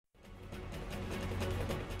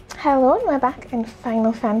Hello, and we're back in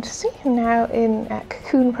Final Fantasy, now in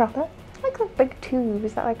Cocoon proper. I like the big tube.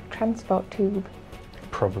 Is that like a transport tube?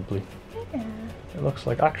 Probably. Yeah. It looks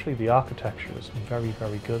like actually the architecture is very,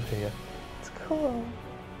 very good here. It's cool.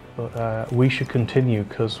 But we should continue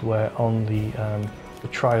because we're on the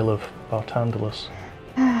trial of Bartandalus.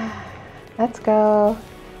 Let's go.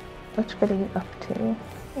 Which bit are you up to?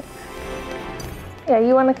 Yeah,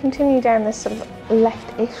 you want to continue down this sort of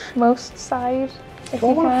left-ish most side. Do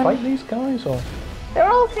I want to fight these guys, or...? They're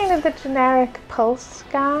all kind of the generic pulse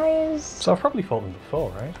guys. So I've probably fought them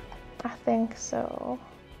before, right? I think so.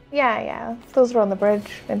 Yeah. Those were on the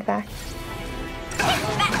bridge, in fact.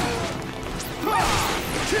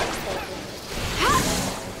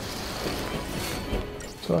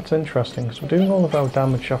 So that's interesting, because we're doing all of our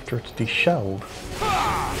damage after it's deshelled.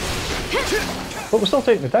 But we're still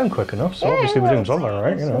taking it down quick enough, so obviously we're doing something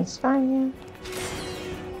right, you know. It's fine, yeah.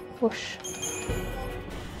 Whoosh.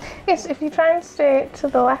 Yes, if you try and stay to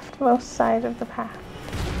the leftmost side of the path.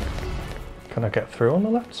 Can I get through on the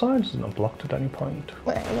left side? Is it not blocked at any point?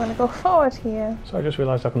 Well, you want to go forward here. So I just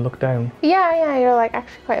realised I can look down. Yeah, you're like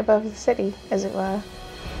actually quite above the city, as it were.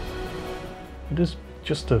 It is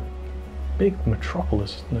just a big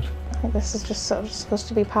metropolis, isn't it? I think this is just sort of supposed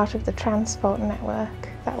to be part of the transport network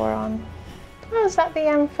that we're on. Oh, is that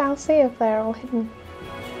the Fal'Cie up there all hidden?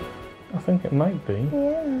 I think it might be.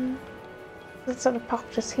 Yeah. It sort of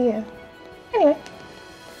popped just here. Anyway,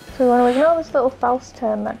 so we want to ignore this little false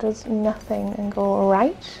turn that does nothing and go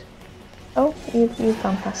right. Oh, you've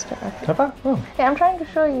gone past it. Okay. Have I? Oh. Yeah, I'm trying to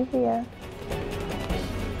show you here.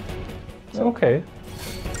 Okay.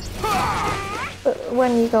 But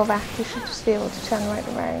when you go back, you should just be able to turn right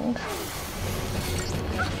around.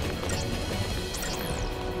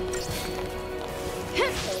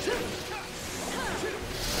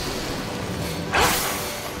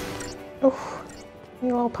 Oof,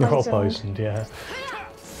 you're all poisoned. You're all poisoned, yeah.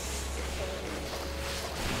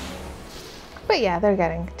 But yeah, they're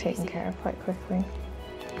getting taken care of quite quickly.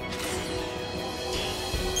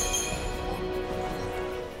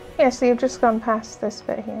 Yeah, so you've just gone past this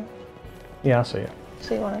bit here. Yeah, I see it.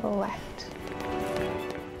 So you want to go left.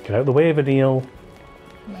 Get out of the way, Vanille.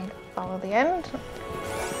 And then follow the end.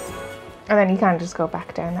 And then you can't just go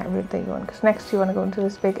back down that route that you want, because next you want to go into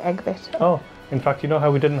this big egg bit. Oh, in fact, you know how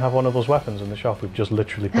we didn't have one of those weapons in the shop? We've just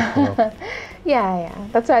literally picked them up. Yeah.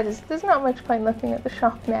 That's why there's not much point looking at the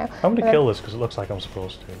shop now. I'm going to kill this because it looks like I'm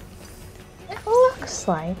supposed to. It looks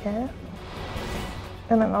like it.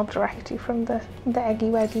 And then I'll direct you from the eggy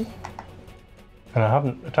weggy. And I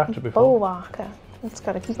haven't attacked it before. Walker. It's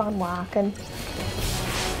got to keep on walking.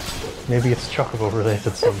 Maybe it's Chocobo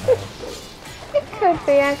related somehow. It could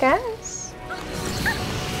be, I guess.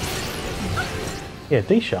 Yeah,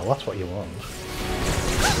 D-shell, that's what you want.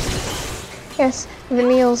 Yes,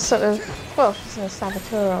 Vanille's sort of, well, she's in a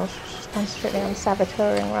saboteur role. She's concentrating on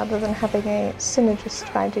saboteuring rather than having a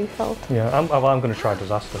synergist by default. Yeah, I'm going to try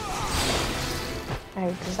Disaster. How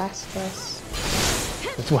disastrous.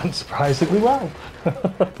 It went surprisingly well.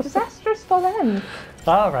 Disastrous for them.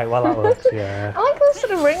 Ah, right, well that works, yeah. I like those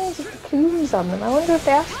sort of rings with the plumes on them. I wonder if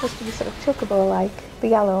they are supposed to be sort of Chocobo like the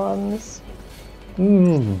yellow ones.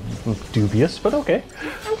 Dubious, but okay.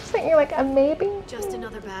 I'm just thinking like a maybe. Just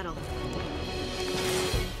another battle.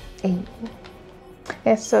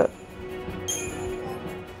 Yeah, so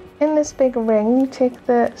in this big ring you take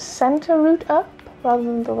the center route up rather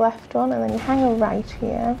than the left one, and then you hang a right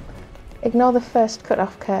here. Ignore the first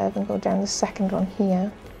cut-off curve and go down the second one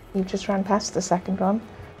here. You just ran past the second one.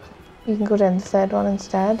 You can go down the third one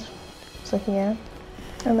instead. So here.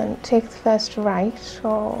 And then take the first right,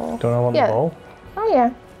 or... Don't I want the ball? Oh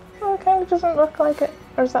yeah. Oh, it kind of doesn't look like it.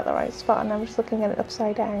 Or is that the right spot? And I'm just looking at it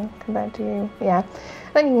upside down compared to you. Yeah.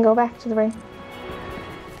 Then you can go back to the ring.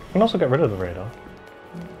 You can also get rid of the radar.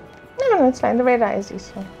 No, it's fine. The radar is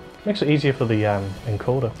useful. Makes it easier for the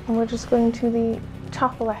encoder. And we're just going to the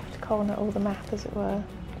top left corner of the map, as it were.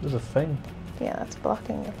 There's a thing. Yeah, that's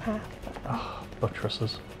blocking your path. Ah,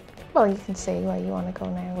 buttresses. Well, you can see where you want to go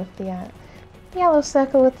now with the yellow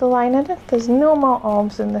circle with the line in it. There's no more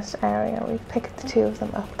orbs in this area. We've picked the two of them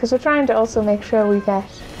up because we're trying to also make sure we get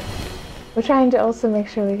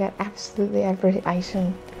absolutely every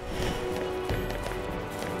item.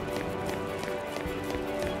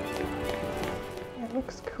 It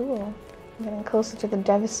looks cool. I'm getting closer to the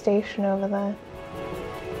devastation over there.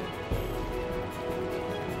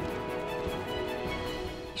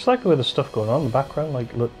 Just like the way there's stuff going on in the background,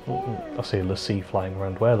 like, look, I see Lassie flying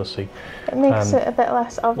around where Lassie. It makes it a bit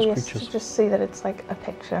less obvious to just see that it's like a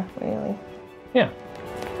picture, really. Yeah.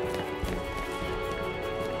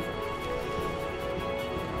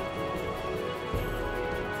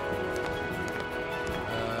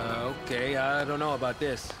 Okay, I don't know about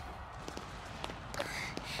this.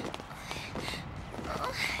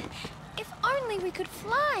 If only we could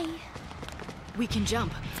fly. We can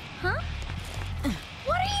jump. Huh?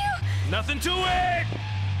 What are you? Nothing to it!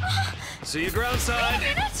 See you ground side.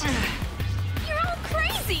 Wait a minute! You're all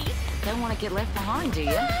crazy! Don't want to get left behind, do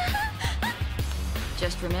you?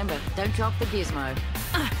 Just remember, don't drop the gizmo.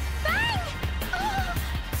 Bang!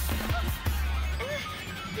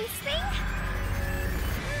 This thing?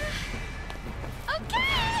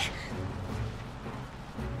 Okay!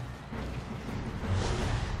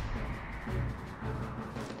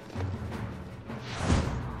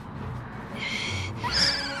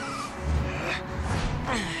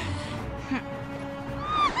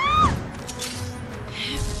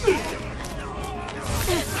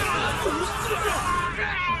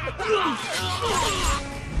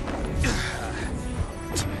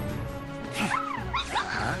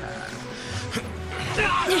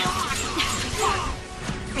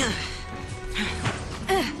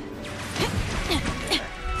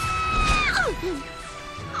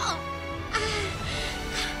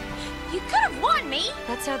 You could have won me!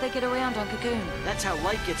 That's how they get around on Cocoon. That's how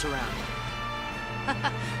light gets around.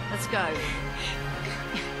 Let's go.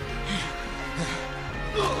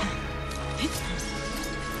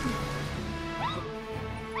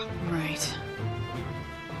 Right.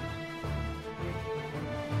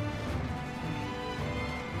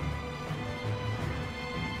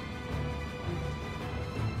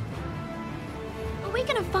 Are we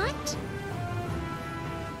gonna fight?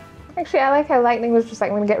 Actually, I like how Lightning was just like,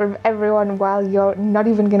 I'm going to get rid of everyone while you're not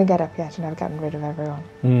even going to get up yet, and I've gotten rid of everyone.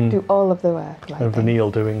 Do all of the work, Lightning. And Vanille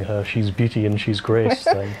doing her she's beauty and she's grace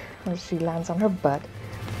thing. As she lands on her butt.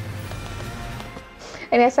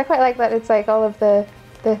 And yes, I quite like that it's like all of the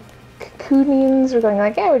Cocoonians are going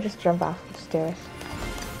like, yeah, we'll just jump off, we'll just do it.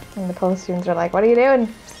 And the Pulsians are like, what are you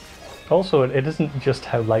doing? Also, it isn't just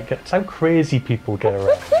how light gets, it's how crazy people get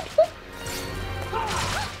around.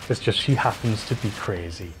 It's just she happens to be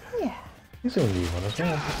crazy. Yeah. He's a new one as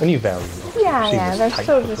well. A new variant. Yeah, She yeah, was they're type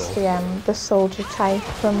still before. just the soldier type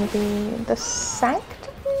from the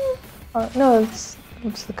Sanctum? Oh, no, it's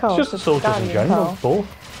the call. It's just the soldiers in general, both.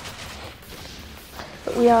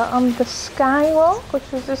 But we are on the Skywalk, which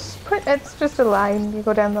is just it's just a line. You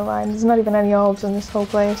go down the line. There's not even any orbs in this whole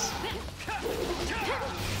place.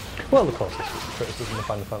 Well, of course, this is the criticism of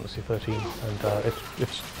Final Fantasy XIII, and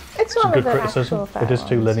It's a one good of the criticism. actual It is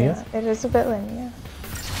too ones, linear. yeah. It is a bit linear.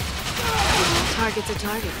 Target's a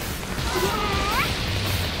target.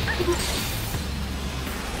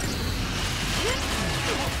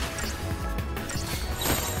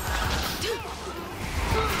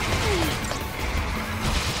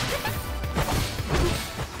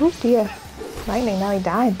 Oh dear. Lightning nearly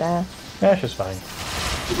died there. Yeah, she's fine.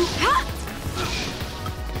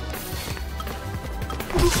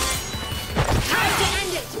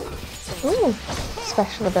 Ooh,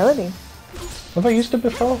 special ability. Have I used it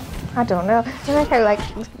before? I don't know. I like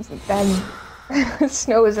how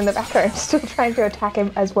Snow is in the background still trying to attack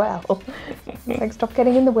him as well. Like, stop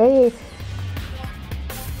getting in the way.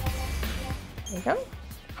 There you go.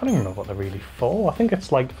 I don't even know what they're really for. I think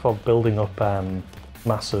it's like for building up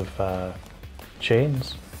massive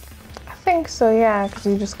chains. I think so, yeah, because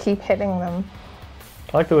you just keep hitting them.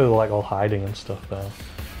 I like the way they're like all hiding and stuff though.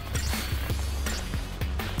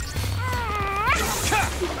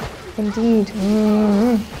 Indeed.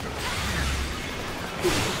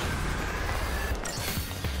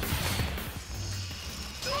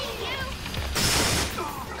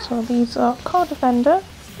 So these are Core Defender,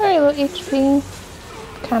 very low HP,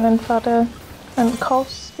 Cannon Fodder, and Course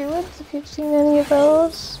Stewards, if you've seen any of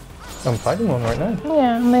those. I'm fighting one right now.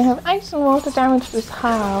 Yeah, and they have ice and water damage is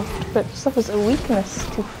halved, but suffers a weakness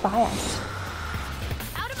to fire.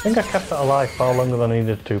 I think I kept that alive far longer than I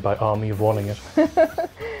needed to by army of wanting it.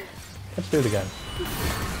 Let's do it again.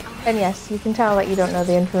 And yes, you can tell that you don't know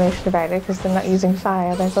the information about it because they're not using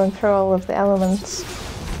fire, they're going through all of the elements.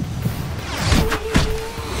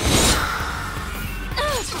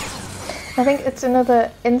 I think it's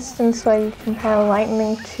another instance where you compare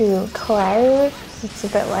Lightning to Cloud. It's a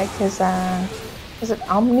bit like his, is it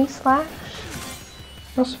Omni Slash?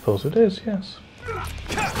 I suppose it is, yes.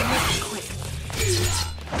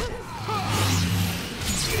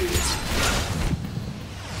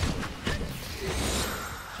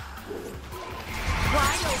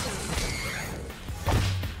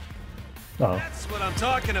 Oh. That's what I'm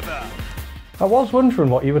talking about. I was wondering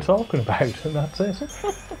what you were talking about, and that's it.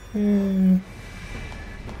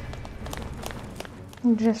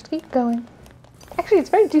 Just keep going. Actually, it's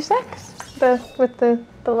very Deus Ex, with the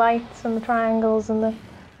lights and the triangles and the... Is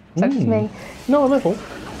that just me? No, a little.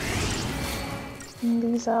 And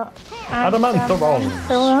these are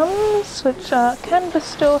Adamanthorons, which can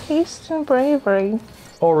bestow haste and bravery.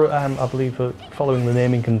 or I believe following the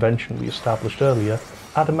naming convention we established earlier,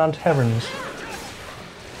 adamant herons.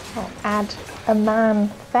 Or add a man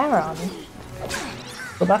theron.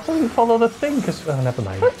 But that doesn't follow the thing, because never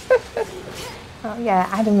mind. Oh yeah,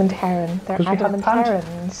 adamant heron. They're Because we adamant had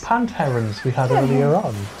herons. pant herons we had earlier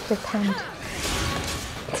on. They're pant.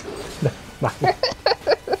 Never mind.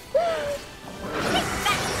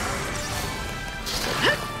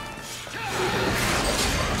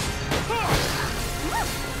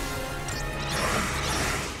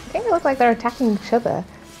 I think they look like they're attacking each other.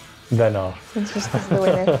 They're not. It's just 'cause of the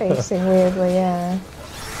way they're facing weirdly, yeah.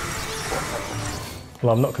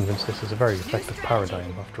 Well, I'm not convinced this is a very effective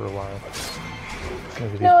paradigm after a while.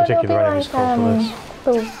 Maybe these No, particular it'll be enemies call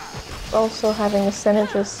for this. but also having a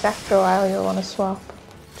synergist after a while you'll want to swap.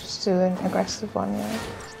 Just do an aggressive one, yeah.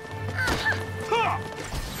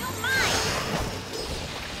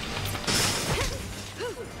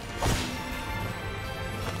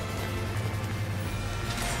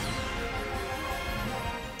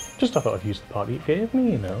 Just I thought I'd use the party it gave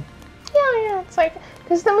me, you know. Yeah, it's like,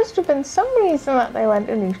 because there must have been some reason that they went,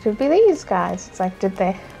 and you should be these guys. It's like, did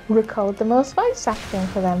they record the most voice acting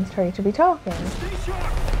for them three to be talking? Stay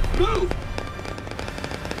sharp! Move!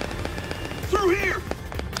 Through here!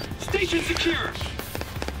 Station secure!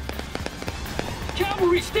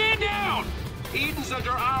 Cavalry, stand down! Eden's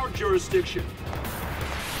under our jurisdiction.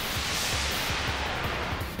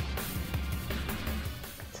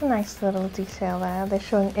 It's a nice little detail there. They're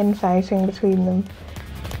showing infighting between them.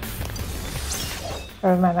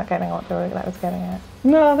 Or am I not getting what that was getting at?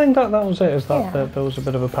 No, I think that was it, is that Yeah. there was a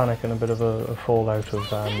bit of a panic and a bit of a fallout of...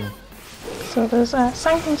 So there's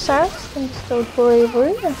Sanctum South and Bestowed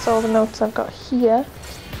Bravery. That's all the notes I've got here.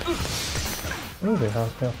 Oh, they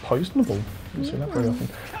are poisonable. You see that very often.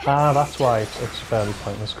 Ah, that's why it's fairly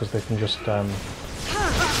pointless, because they can just As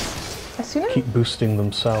soon as... keep boosting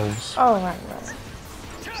themselves. Oh, right.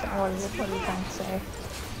 So what are you trying to say?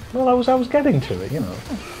 Well, I was getting to it, you know.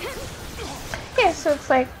 Yeah, so it's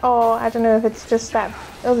like, oh, I don't know if it's just that...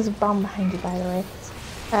 Oh, there's a bomb behind you, by the way.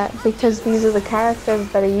 Because these are the characters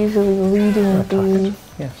that are usually leading the...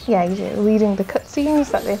 Yes. Yeah, usually leading the cutscenes,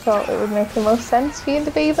 that they thought it would make the most sense for you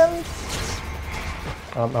to be them.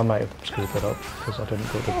 I might have screwed that up, because I didn't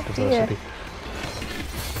go to dear. diversity.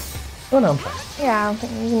 Oh no, I'm fine. Yeah, I don't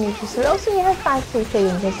think you need to. So also you have 5 KP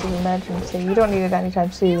in case of emergency. You don't need it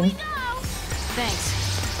anytime soon. Thanks.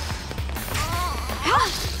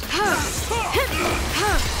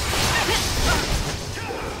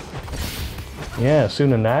 Yeah,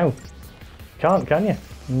 sooner now. Can't, can you?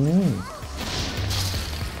 Mm.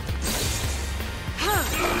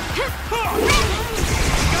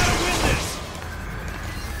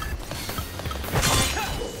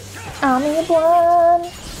 Army of one,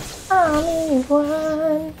 Army of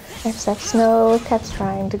one. Except Snow kept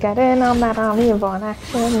trying to get in on that Army of one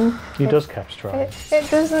action. He does catch try. It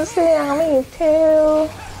doesn't say Army of 2.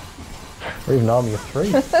 Or even Army of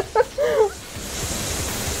 3.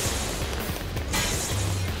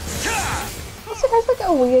 Also, it has like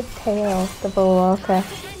a weird tail, the Bullwalker.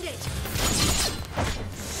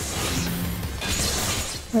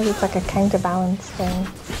 Maybe it's like a counterbalance thing.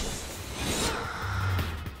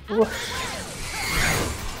 Whoosh.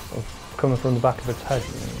 Coming from the back of its head.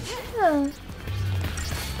 Yeah.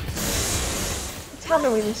 It's hard to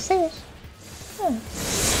really see it. Yeah.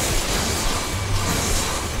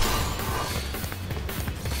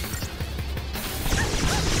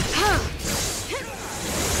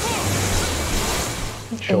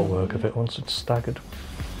 She'll work of it once it's staggered.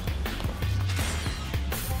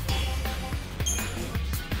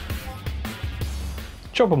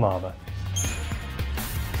 Chobamava.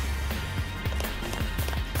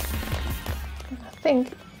 I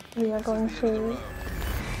think we are going to...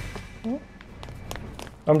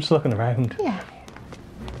 I'm just looking around. Yeah.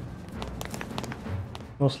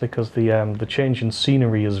 Mostly because the change in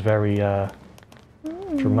scenery is very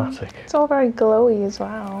dramatic. It's all very glowy as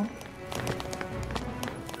well.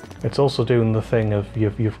 It's also doing the thing of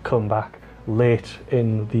you've come back late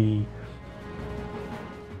in the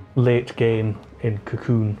late game in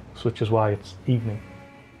Cocoon, which is why it's evening.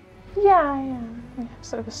 Yeah.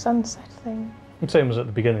 Sort of a sunset thing. Same as at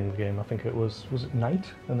the beginning of the game. I think it was it night,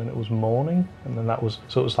 and then it was morning, and then that was,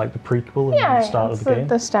 so it was like the prequel and then the start of the game.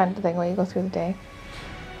 The standard thing where you go through the day.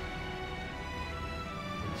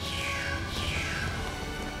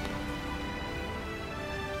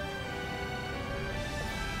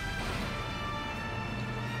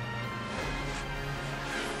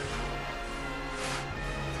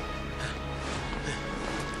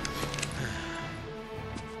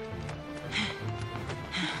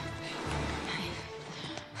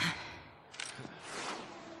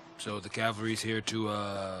 So the cavalry's here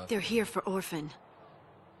to, They're here for Orphan.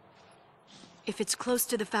 If it's close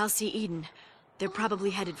to the Fal'Cie Eden, they're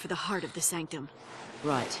probably headed for the heart of the Sanctum.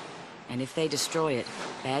 Right. And if they destroy it,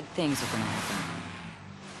 bad things are gonna happen.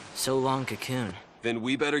 So long, Cocoon. Then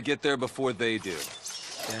we better get there before they do.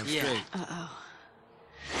 Damn straight. Uh-oh.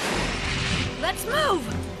 Let's move!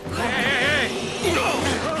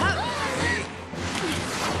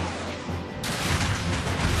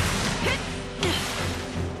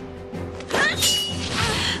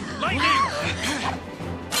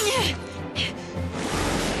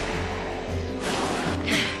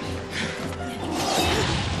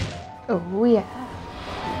 Oh yeah.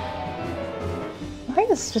 I think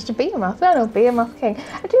it's just a behemoth. No, Behemoth King.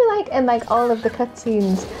 I do like in like all of the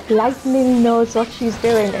cutscenes, Lightning knows what she's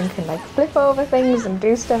doing and can like flip over things and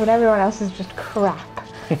do stuff, and everyone else is just crap.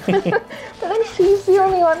 But then she's the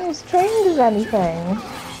only one who's trained as anything.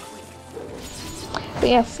 But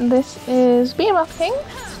yes, this is Behemoth King.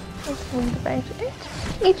 Let's read about it.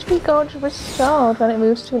 HP gauge restored when it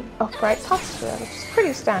moves to an upright posture, which is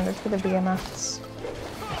pretty standard for the behemoths.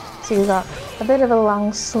 So you've got a bit of a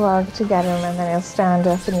long slog to get him, and then he'll stand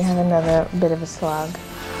up and you have another bit of a slog.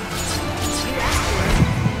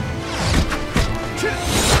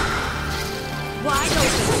 Wide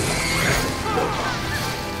open.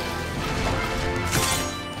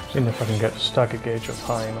 Seeing if I can get stagger gauge up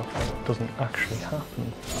high enough and it doesn't actually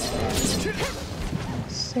happen.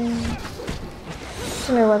 Let's see. I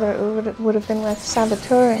don't know whether it would have been worth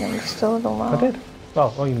saboteuring him just a little more. I did.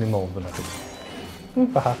 Oh, you mean more than I did.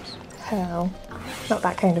 Perhaps. Hell. Not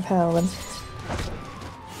that kind of hell then.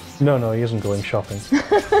 No, he isn't going shopping.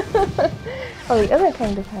 Oh, the other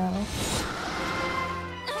kind of hell.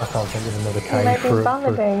 I can't think of another You kind might be for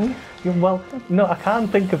vomiting. Well, no, I can't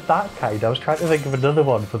think of that kind. I was trying to think of another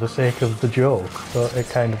one for the sake of the joke, but it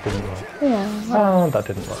kind of didn't work. Yeah. Oh, that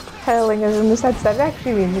didn't work. Hurling is in the sense that it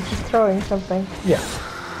actually means you're just throwing something. Yeah.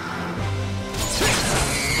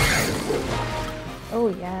 Oh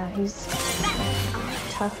yeah, he's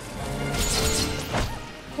tough.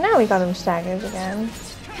 Now we got him staggered again.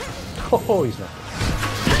 Oh, he's not.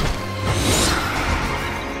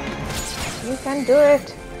 You can do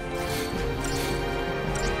it.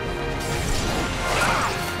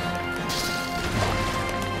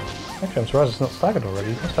 Actually, I'm surprised it's not staggered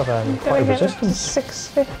already. It must have quite a Gonna get up to resistance.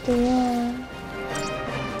 650, yeah.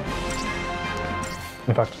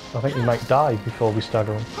 In fact, I think he might die before we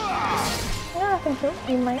stagger him. Yeah, I think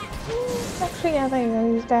he might. Actually, yeah, there you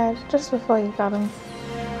go, he's dead. Just before you got him.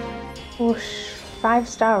 Whoosh.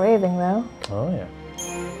 5-star rating, though. Oh, yeah.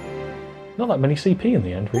 Not that many CP in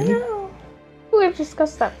the end, really. No. We've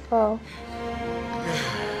discussed that before.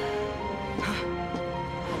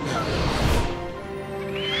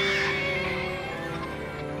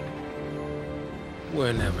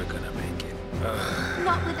 We're never gonna make it.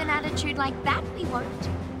 Not with an attitude like that, we won't.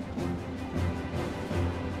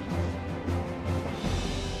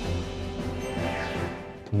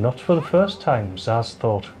 Not for the first time, Zaz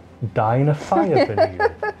thought, die in a fire beneath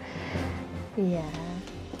you. Yeah.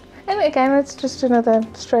 And again, it's just another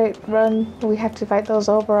straight run. We have to fight those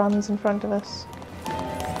Oberons in front of us.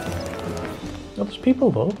 Oh, there's people,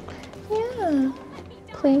 though. Yeah.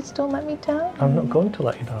 Please don't let me die. I'm not going to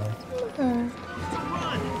let you die.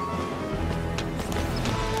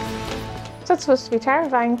 So that's supposed to be a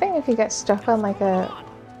terrifying thing if you get stuck on like a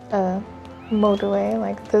motorway.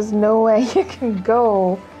 Like there's no way you can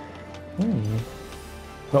go.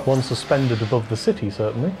 Not one suspended above the city,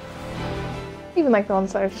 certainly. Even like the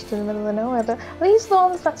ones that are just in the middle of nowhere. But are these the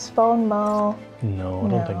ones that spawn more? No, I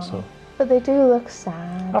don't think so. But they do look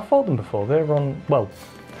sad. I've fought them before. They're on... Well,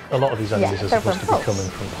 a lot of these enemies Yeah, are they're supposed to from be Pulse. coming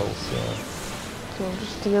from Pulse, yeah. So we'll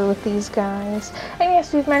just deal with these guys. And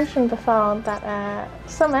yes, we've mentioned before that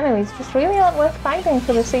some enemies just really aren't worth fighting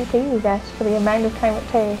for the CP you get, for the amount of time it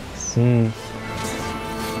takes.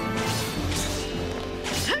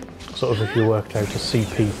 Sort of if you worked out a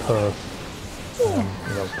CP per,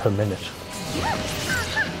 per minute.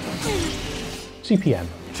 CPM.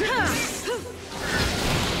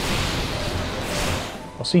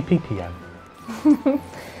 Or CPPM.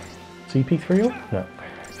 CP30? No.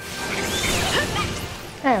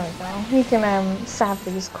 There we go. You can stab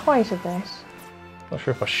these quite a bit. Not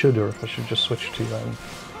sure if I should or if I should just switch to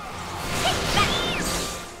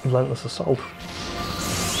Relentless Assault.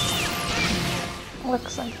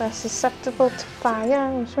 Looks like they're susceptible to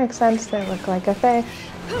fire, which makes sense. They look like a fish.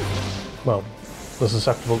 Well, they're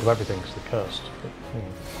susceptible to everything because they're cursed.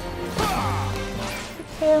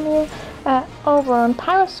 But, Oberon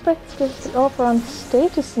power splits gives the Oberon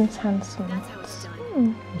status enhancements.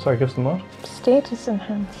 Sorry, gives them what? Status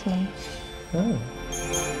enhancements. Oh.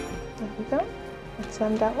 we go. That's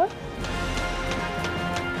them dealt with.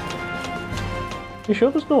 You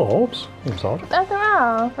sure there's no orbs? Seems odd. Oh, there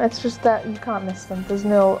are. It's just that you can't miss them. There's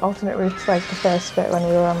no alternate routes like the first bit when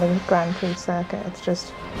we were on the Grand Prix circuit. It's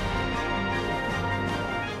just...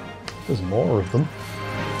 There's more of them.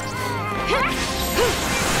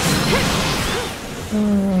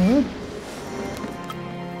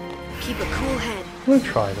 Keep a cool head. We'll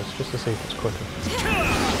try this just to see if it's quicker.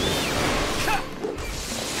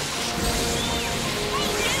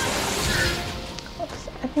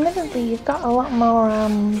 Admittedly, you've got a lot more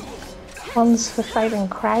ones for fighting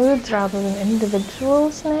crowds rather than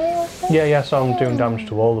individuals now, I think. Yeah, so I'm doing damage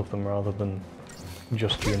to all of them rather than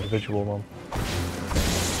just the individual one.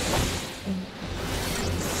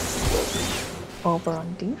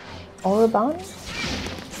 Oberon D. Orobon?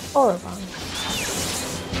 Orobon.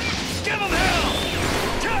 Give him hell!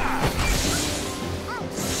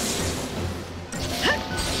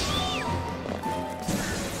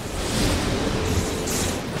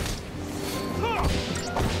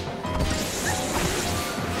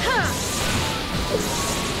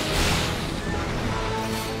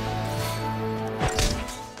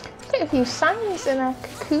 A few signs in a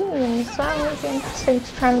Cocoon as well. It'd be interesting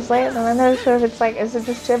to translate them. I'm not sure if it's like, is it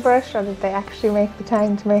just gibberish or did they actually make the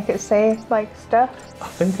time to make it say like stuff? I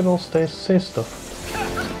think it'll say stuff.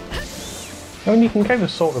 I mean, you can kind of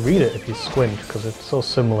sort of read it if you squint because it's so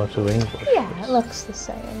similar to English. Yeah, it looks the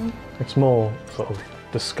same. It's more sort of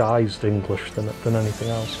disguised English than anything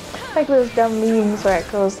else. Like those dumb memes where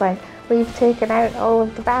it goes like, we've taken out all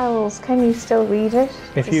of the vowels, can you still read it?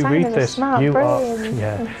 If It's a you sign read of a this, smart you are... brain.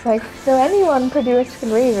 Yeah. It's like, no, anyone pretty much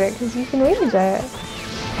can read it because you can read it.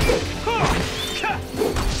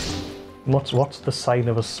 What's the sign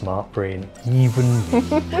of a smart brain? Even me.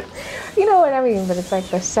 You know what I mean, but it's like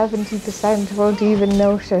the 70% won't even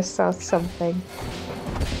notice or something.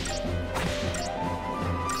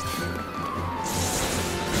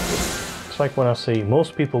 It's like when I see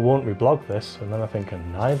most people won't reblog this, and then I think,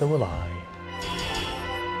 and neither will I.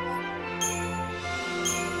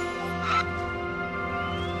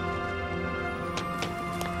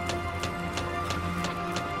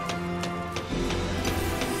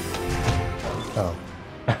 Oh.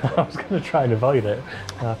 I was going to try and avoid it.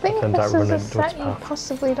 I think this is a set you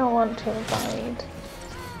possibly don't want to avoid.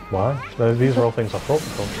 Why? These are all things I thought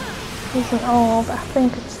were fun. There's an orb, I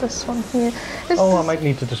think it's this one here. Oh, I might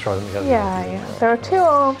need to destroy them together. Yeah. There are two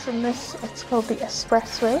orbs in this. It's called the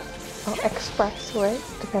Expressway, or Expressway,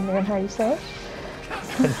 depending on how you say it.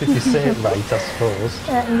 Did you say it right, I suppose?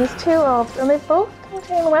 And there's two orbs, and they both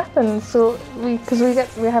contain weapons. So we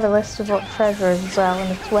have a list of what treasure is as well,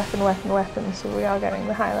 and it's weapon. So we are getting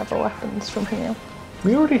the high level weapons from here.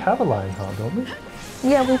 We already have a lion heart, don't we?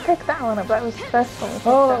 Yeah, we picked that one up. That was the first one we picked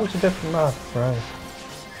Oh, up. that was a different map, right?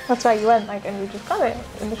 That's why you went and we just got it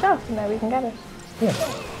in the shop, and now we can get it. Yeah,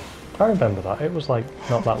 I remember that. It was like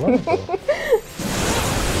not that long ago. You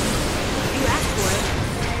asked for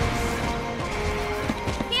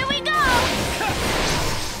it. Here we go!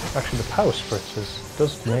 Actually, the power spritzers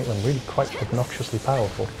does make them really quite obnoxiously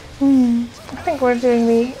powerful. I think we're doing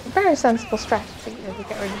the very sensible strategy to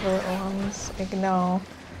get rid of the little ones. Ignore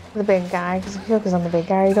the big guy, because if you focus on the big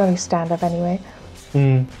guy, you don't need to stand up anyway.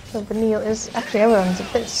 So Vanille is... Actually, everyone's a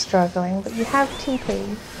bit struggling, but you have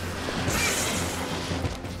TP.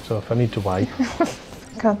 So if I need to wipe...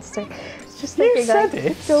 Can't stay. It's just thinking said like,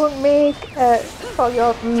 it. don't make for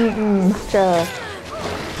your joke.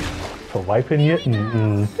 For wiping you?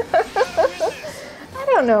 I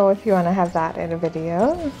don't know if you want to have that in a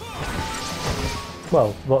video.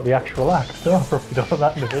 Well, what, the actual act? No, I probably don't have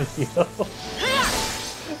that in the video.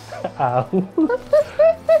 Ow.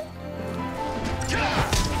 I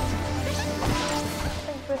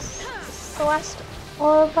think this is the last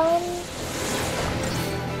Orobon.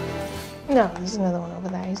 No, there's another one over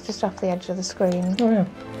there. He's just off the edge of the screen. Oh yeah.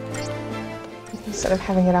 Instead of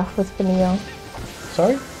having it off with Vanille.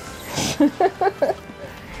 Sorry?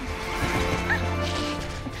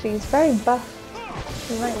 Actually, he's very buff.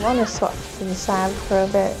 You might want to swap to the Sav for a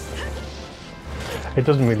bit. It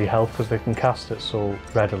doesn't really help because they can cast it so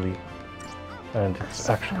readily. And it's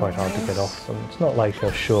actually quite hard to get off them. It's not like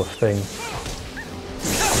a sure thing.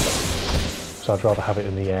 So I'd rather have it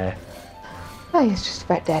in the air. Oh, he's just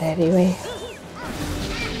about dead anyway.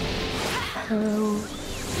 Hurl.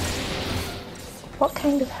 What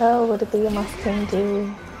kind of hurl would a behemoth king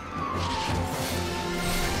do?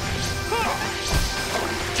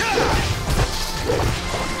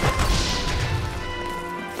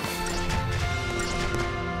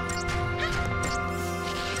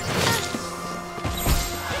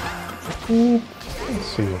 Let's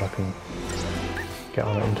see what I can get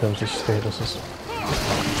on it in terms of statuses.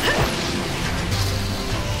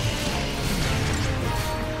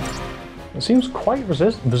 It seems quite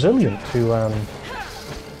resilient to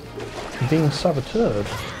being saboteured.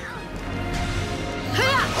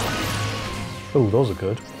 Oh, those are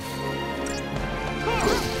good.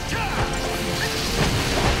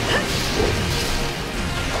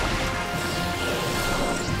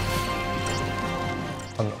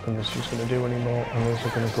 I'm not convinced she's going to do anymore, and those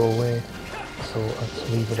are going to go away. So let's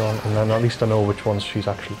leave it on, and then at least I know which ones she's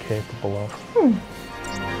actually capable of.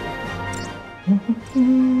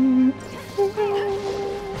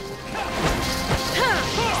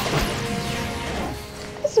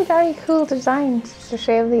 It's a very cool design to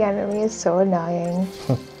show the enemy is so annoying.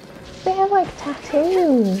 They have like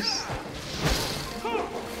tattoos.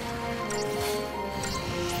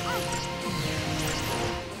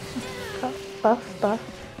 Buff.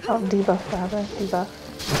 Oh, debuff rather, debuff.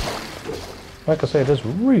 Like I say, it is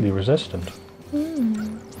really resistant.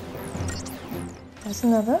 There's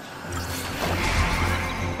another.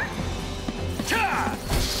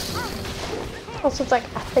 Also, it's like,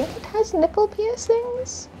 I think it has nipple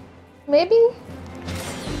piercings? Maybe?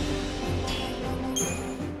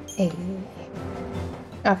 Hey.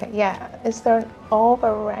 Okay, yeah. Is there an orb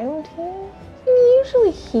around here? You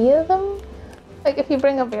usually hear them. Like, if you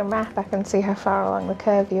bring up your map, I can see how far along the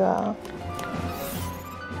curve you are.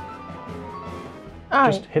 Oh,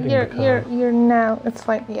 Just hitting the curve. You're now, it's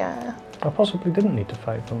like, yeah. I possibly didn't need to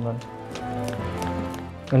fight them then.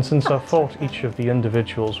 And since I fought each of the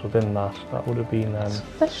individuals within that would have been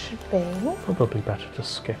This should be probably better to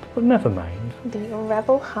skip, but never mind. the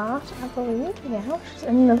Rebel Heart, I believe. Yeah, which is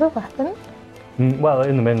another weapon. Well,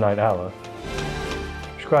 in the midnight hour.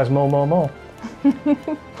 She cries more.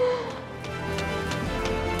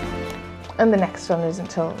 And the next one is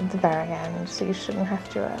until the very end, so you shouldn't have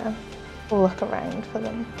to look around for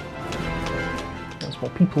them. That's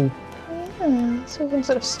what people... Yeah, so we can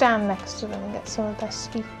sort of stand next to them and get some of their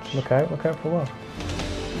speech. Look out for what?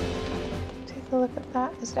 Take a look at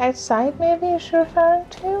that. Is it outside maybe you're referring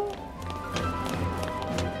to?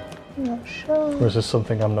 I'm not sure. Or is this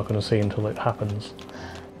something I'm not going to see until it happens?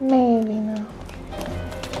 Maybe not.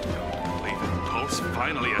 Believe it, Pulse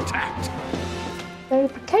finally attacked. They're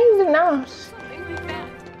kind of not.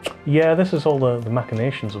 Yeah, this is all the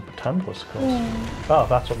machinations of the Tantalus course. Yeah. Oh,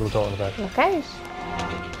 that's what we were talking about. Look out.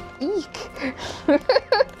 Eek.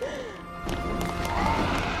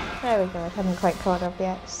 There we go, I hadn't quite caught up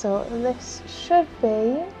yet. So this should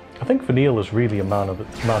be... I think Vanille is really a man of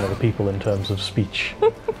the people in terms of speech.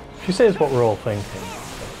 She says what we're all thinking.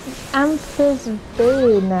 Anthers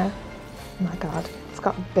Bane. Oh my god, it's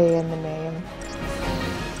got B in the name.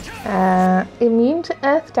 Immune to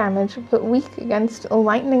earth damage, but weak against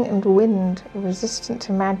lightning and wind, resistant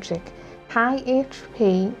to magic, high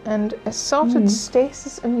HP, and assorted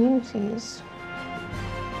stasis immunities.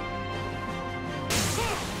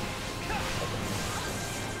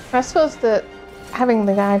 I suppose that having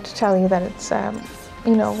the guide to tell you that it's,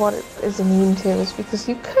 you know, what it is immune to is because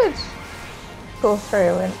you could go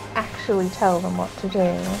through and actually tell them what to do.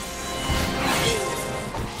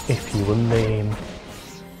 If you were lame.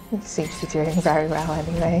 You seem to be doing very well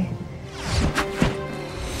anyway.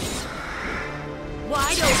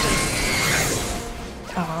 Wide open.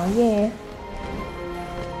 Oh yeah.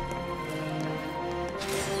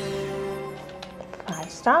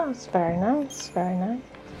 5 stars. Very nice. Very nice.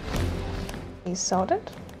 He's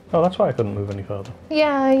sorted. Oh, that's why I couldn't move any further.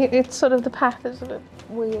 Yeah, it's sort of the path is a bit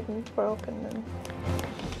weird and broken and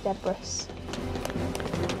debris.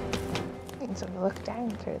 You can sort of look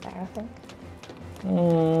down through there, I think.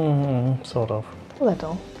 Sort of. A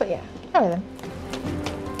little, but yeah. All right then.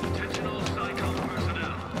 Attention all Psychon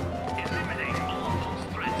personnel. Eliminate all false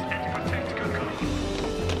threats and protect Cocoon.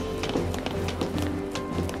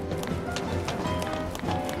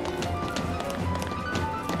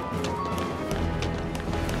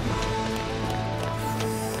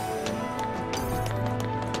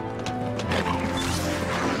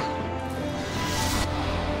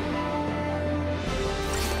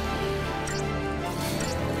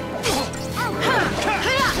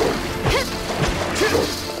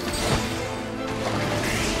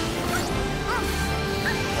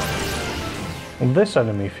 And this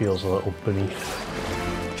enemy feels a little beneath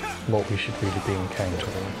what we should really be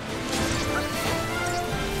encountering.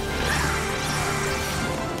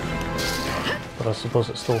 But I suppose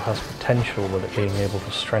it still has potential with it being able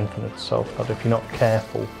to strengthen itself, that if you're not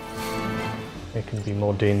careful, it can be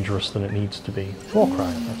more dangerous than it needs to be. Wark-ing,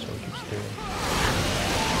 that's what it keeps doing.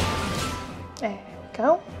 There we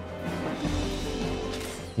go.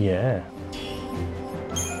 Yeah.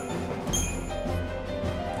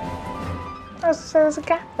 Oh, so there's a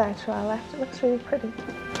gap there to our left. It looks really pretty.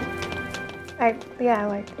 Yeah,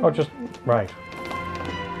 like... Oh, just... right.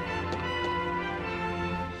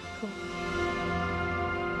 Cool.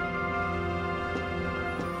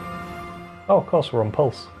 Oh, of course, we're on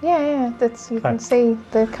Pulse. Yeah, that's, you can see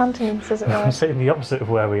the continents, as it I'm were. sitting the opposite of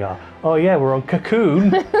where we are. Oh yeah, we're on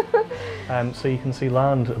Cocoon. So you can see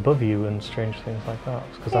land above you and strange things like that.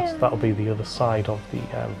 Because that'll be the other side of the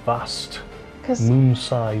vast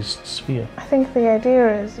moon-sized sphere. I think the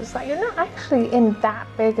idea is that you're not actually in that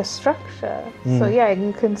big a structure. So yeah,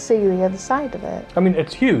 you can see the other side of it. I mean,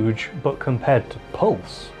 it's huge, but compared to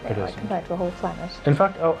Pulse, it Like isn't. compared to a whole planet. In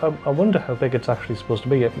fact, I wonder how big it's actually supposed to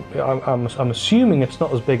be. I'm assuming it's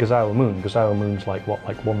not as big as our moon, because our moon's like, what,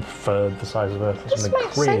 like 1/3 the size of Earth or This something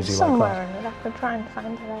might say crazy like somewhere that. in it. I could try and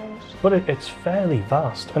find it out. But it's fairly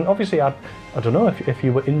vast. And obviously, I don't know, if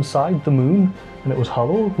you were inside the moon and it was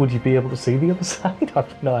hollow, would you be able to see the other side?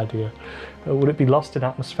 I've no idea. Would it be lost in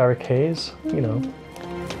atmospheric haze? You know.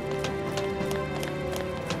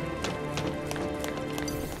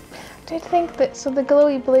 I did think that, so the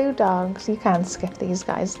glowy blue dogs, you can't skip these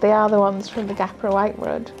guys. They are the ones from the Gapra White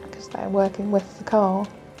Road, because they're working with the core.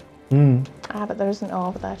 But there isn't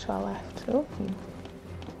over there to our left. Oh,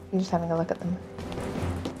 you're just having a look at them.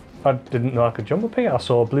 I didn't know I could jump up here. I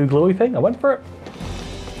saw a blue glowy thing. I went for it.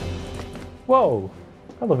 Whoa.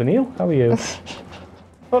 Hello, Vanille. How are you?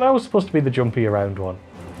 Oh, that was supposed to be the jumpy around one.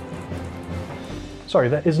 Sorry,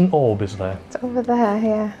 there is an orb, is there? It's over there,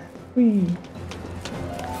 yeah. Whee.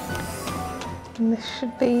 And this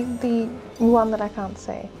should be the one that I can't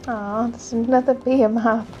see. Ah, there's another beer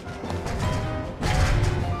map.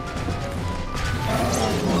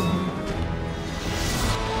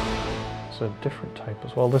 It's a different type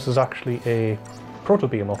as well. This is actually a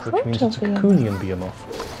proto-behemoth, which means it's a Proto-behemoth. Cocoonian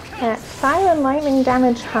behemoth. Fire and lightning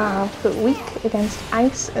damage halved, but weak against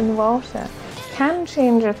ice and water. Can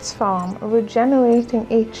change its form, regenerating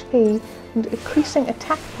HP and increasing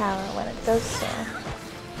attack power when it does so.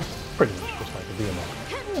 Pretty much just like a behemoth.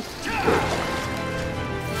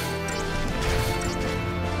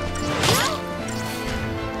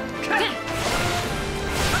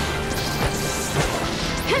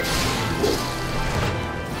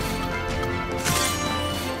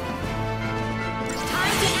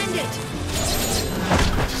 Time to end it!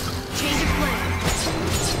 Change of plan.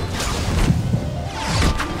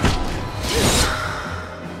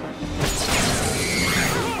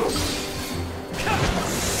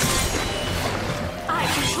 I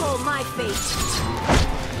control my fate.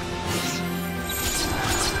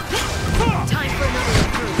 Time for another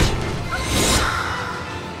approach.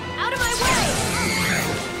 Out of my way!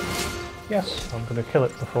 Yes, I'm going to kill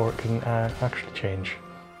it before it can actually change.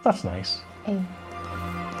 That's nice. Hey.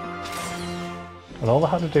 And all I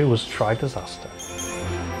had to do was try disaster.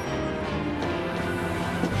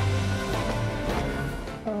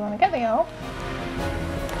 We want to get the orb.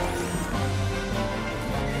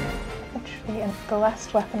 Which would be the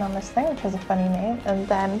last weapon on this thing, which has a funny name, and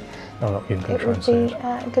then Oh, no, you can it try would and say be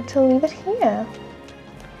it. good to leave it here.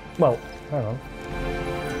 Well, hang on.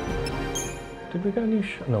 Did we get a new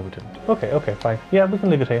shot? No, we didn't. Okay, fine. Yeah, we can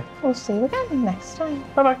leave it here. We'll see you again next time.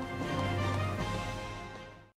 Bye-bye.